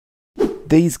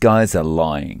These guys are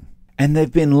lying. And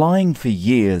they've been lying for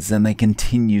years, and they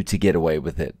continue to get away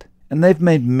with it. And they've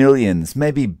made millions,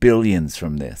 maybe billions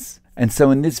from this. And so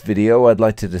in this video, I'd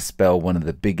like to dispel one of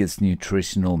the biggest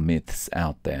nutritional myths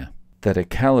out there. That a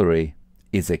calorie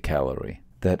is a calorie.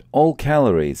 That all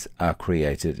calories are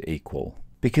created equal.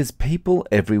 Because people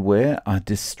everywhere are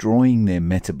destroying their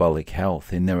metabolic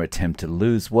health in their attempt to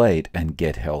lose weight and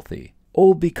get healthy.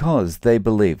 All because they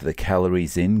believe the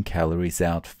calories in, calories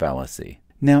out fallacy.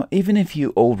 Now, even if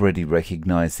you already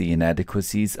recognize the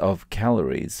inadequacies of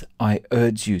calories, I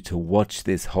urge you to watch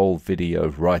this whole video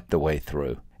right the way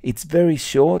through. It's very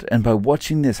short, and by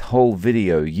watching this whole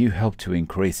video, you help to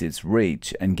increase its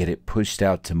reach and get it pushed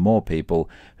out to more people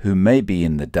who may be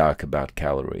in the dark about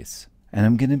calories. And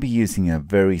I'm going to be using a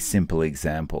very simple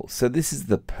example. So this is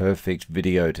the perfect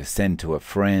video to send to a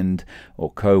friend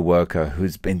or co-worker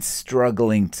who's been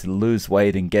struggling to lose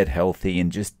weight and get healthy and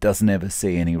just doesn't ever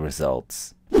see any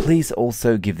results. Please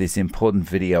also give this important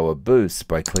video a boost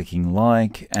by clicking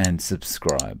like and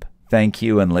subscribe. Thank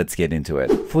you, and let's get into it.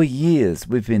 For years,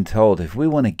 we've been told if we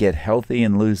want to get healthy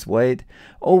and lose weight,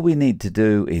 all we need to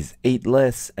do is eat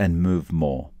less and move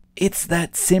more. It's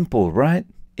that simple, right?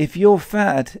 If you're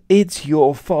fat, it's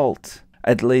your fault.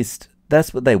 At least,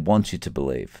 that's what they want you to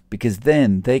believe, because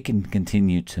then they can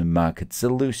continue to market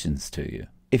solutions to you.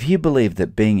 If you believe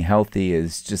that being healthy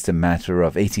is just a matter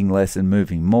of eating less and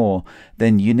moving more,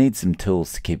 then you need some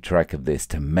tools to keep track of this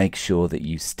to make sure that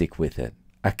you stick with it.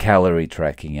 A calorie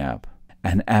tracking app,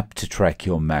 an app to track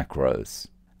your macros,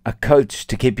 a coach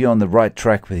to keep you on the right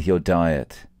track with your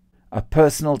diet, a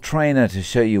personal trainer to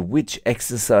show you which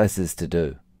exercises to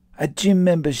do, a gym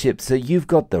membership so you've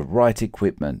got the right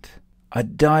equipment, a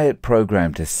diet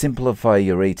program to simplify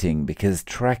your eating because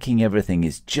tracking everything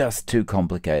is just too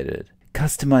complicated,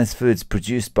 customized foods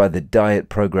produced by the diet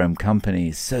program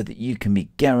companies so that you can be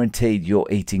guaranteed you're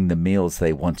eating the meals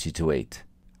they want you to eat,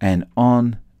 and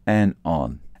on and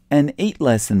on. And eat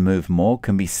less and move more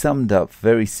can be summed up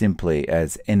very simply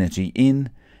as energy in,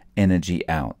 energy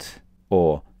out,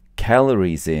 or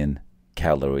calories in,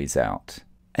 calories out.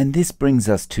 And this brings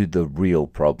us to the real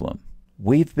problem.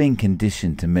 We've been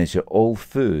conditioned to measure all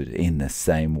food in the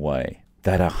same way.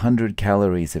 That 100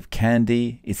 calories of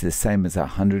candy is the same as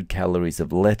 100 calories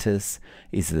of lettuce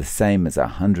is the same as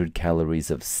 100 calories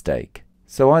of steak.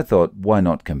 So I thought, why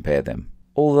not compare them?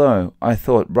 Although I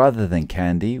thought rather than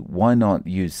candy, why not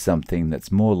use something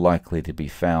that's more likely to be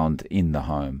found in the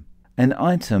home? An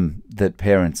item that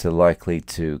parents are likely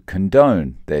to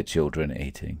condone their children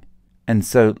eating. And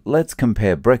so let's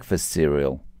compare breakfast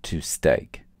cereal to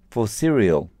steak. For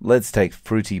cereal, let's take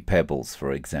Fruity Pebbles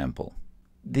for example.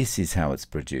 This is how it's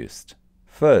produced.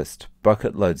 First,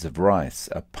 bucket loads of rice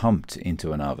are pumped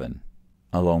into an oven,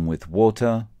 along with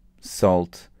water,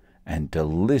 salt, and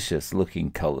delicious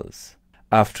looking colors.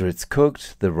 After it's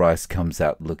cooked, the rice comes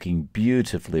out looking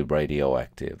beautifully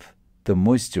radioactive. The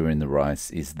moisture in the rice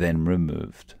is then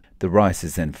removed. The rice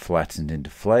is then flattened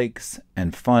into flakes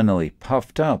and finally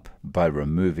puffed up by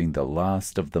removing the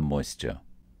last of the moisture.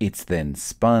 It's then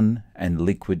spun and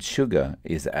liquid sugar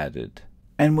is added.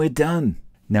 And we're done!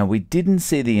 Now we didn't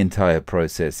see the entire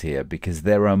process here because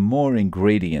there are more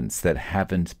ingredients that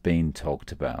haven't been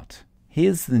talked about.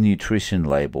 Here's the nutrition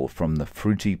label from the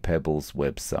Fruity Pebbles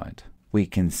website. We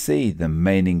can see the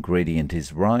main ingredient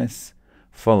is rice,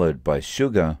 followed by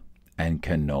sugar and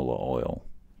canola oil.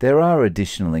 There are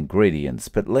additional ingredients,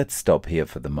 but let's stop here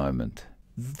for the moment.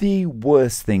 The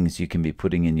worst things you can be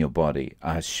putting in your body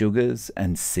are sugars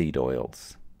and seed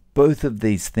oils. Both of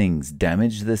these things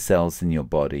damage the cells in your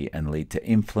body and lead to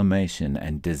inflammation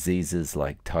and diseases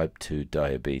like type 2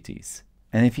 diabetes.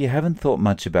 And if you haven't thought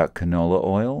much about canola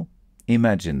oil,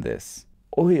 imagine this.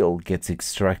 Oil gets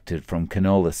extracted from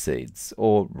canola seeds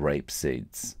or rape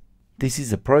seeds. This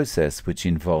is a process which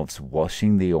involves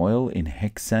washing the oil in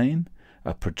hexane,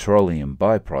 a petroleum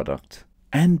byproduct,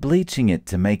 and bleaching it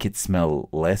to make it smell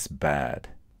less bad.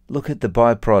 Look at the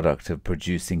byproduct of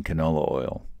producing canola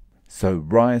oil. So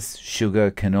rice, sugar,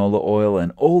 canola oil,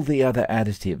 and all the other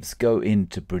additives go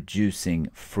into producing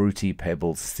Fruity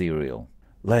Pebbles cereal.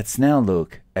 Let's now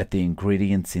look at the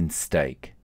ingredients in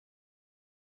steak.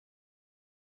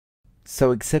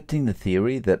 So accepting the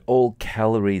theory that all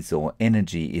calories or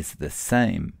energy is the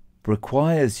same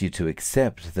requires you to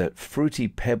accept that Fruity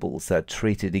Pebbles are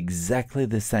treated exactly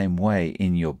the same way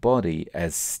in your body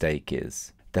as steak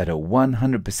is. That a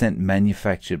 100%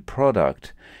 manufactured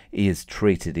product is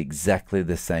treated exactly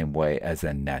the same way as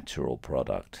a natural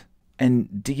product.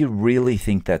 And do you really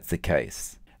think that's the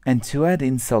case? And to add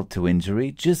insult to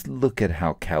injury, just look at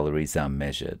how calories are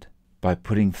measured. by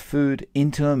putting food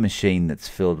into a machine that's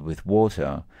filled with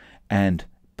water and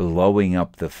blowing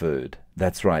up the food.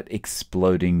 That's right,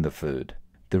 exploding the food.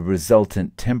 The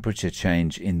resultant temperature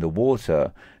change in the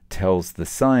water tells the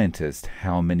scientist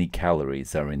how many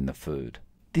calories are in the food.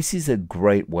 This is a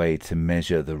great way to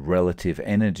measure the relative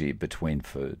energy between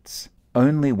foods.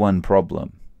 Only one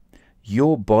problem.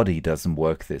 Your body doesn't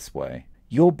work this way.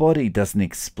 Your body doesn't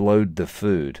explode the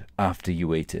food after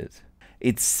you eat it.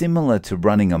 It's similar to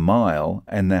running a mile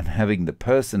and then having the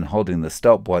person holding the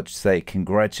stopwatch say,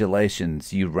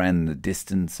 "Congratulations, you ran the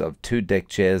distance of 2 deck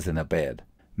chairs and a bed."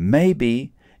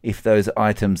 Maybe if those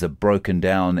items are broken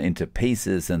down into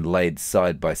pieces and laid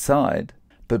side by side,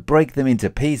 but break them into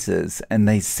pieces and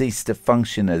they cease to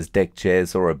function as deck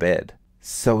chairs or a bed.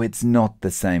 So it's not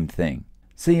the same thing.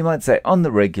 So you might say, on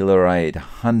the regular, I eat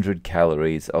 100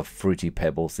 calories of Fruity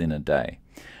Pebbles in a day.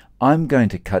 I'm going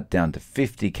to cut down to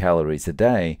 50 calories a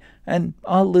day and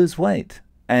I'll lose weight.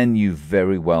 And you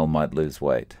very well might lose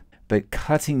weight. But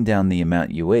cutting down the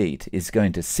amount you eat is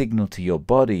going to signal to your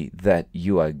body that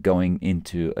you are going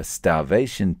into a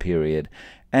starvation period,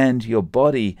 and your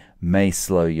body may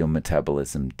slow your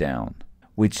metabolism down,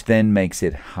 which then makes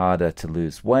it harder to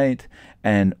lose weight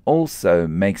and also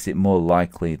makes it more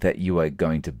likely that you are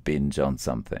going to binge on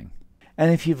something. And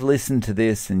if you've listened to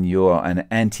this and you're an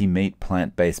anti-meat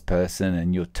plant-based person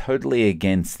and you're totally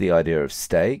against the idea of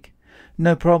steak,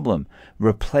 no problem.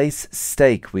 Replace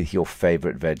steak with your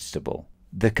favorite vegetable.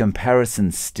 The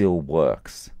comparison still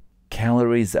works.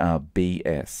 Calories are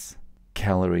BS.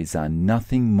 Calories are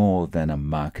nothing more than a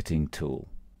marketing tool.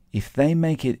 If they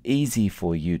make it easy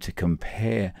for you to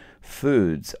compare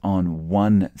foods on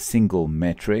one single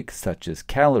metric, such as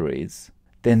calories,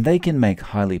 then they can make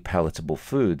highly palatable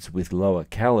foods with lower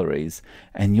calories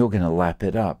and you're going to lap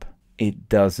it up. It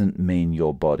doesn't mean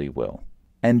your body will.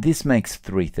 And this makes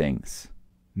 3 things.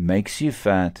 Makes you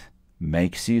fat,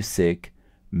 makes you sick,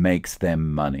 makes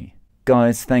them money.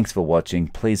 Guys, thanks for watching.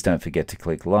 Please don't forget to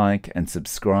click like and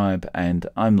subscribe, and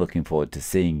I'm looking forward to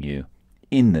seeing you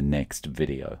in the next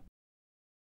video.